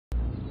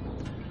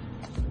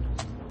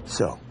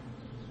So,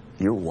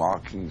 you're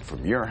walking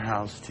from your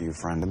house to your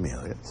friend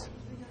Amelia's.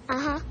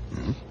 Uh-huh.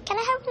 Mm-hmm. Can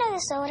I have another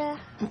soda?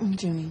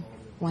 Jimmy,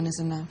 one is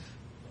enough.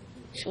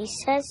 She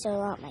says they're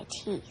not my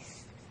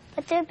teeth.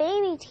 But they're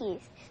baby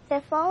teeth.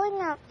 They're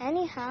falling out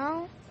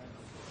anyhow.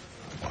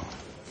 Well,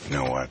 you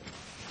know what?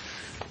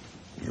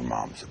 Your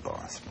mom's the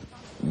boss.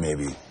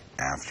 Maybe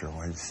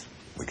afterwards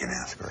we can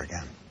ask her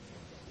again.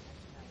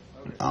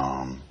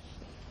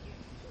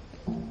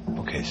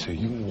 Okay, so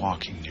you were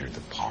walking near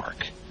the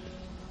park.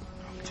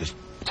 Just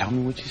tell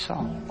me what you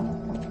saw.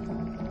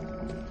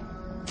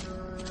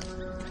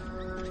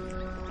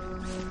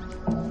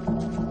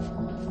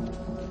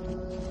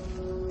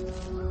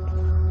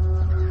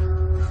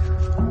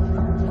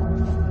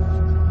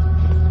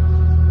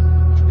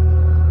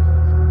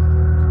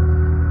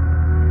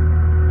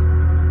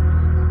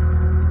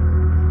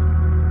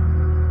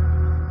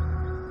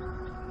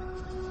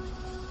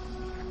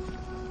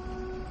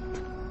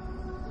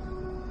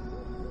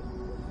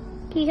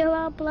 You're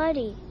all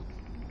bloody.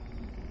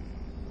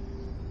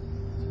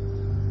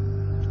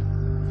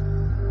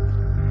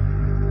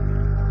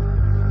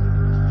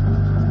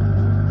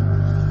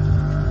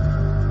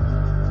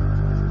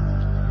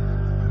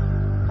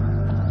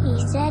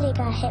 He said he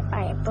got hit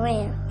by a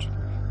branch,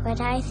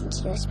 but I think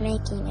he was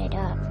making it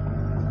up.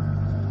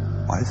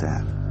 Why is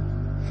that?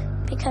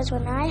 Because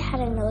when I had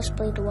a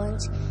nosebleed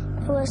once,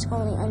 it was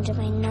only under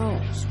my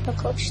nose, but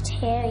Coach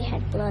Terry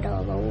had blood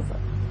all over.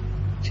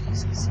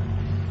 Jesus.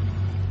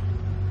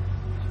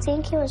 I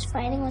think he was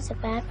fighting with a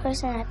bad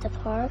person at the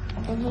park,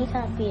 and he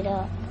got beat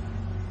up.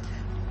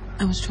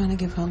 I was trying to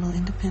give her a little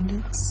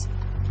independence.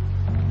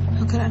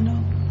 How could I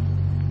know?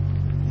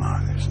 No,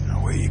 there's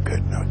no way you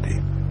could know, Dee.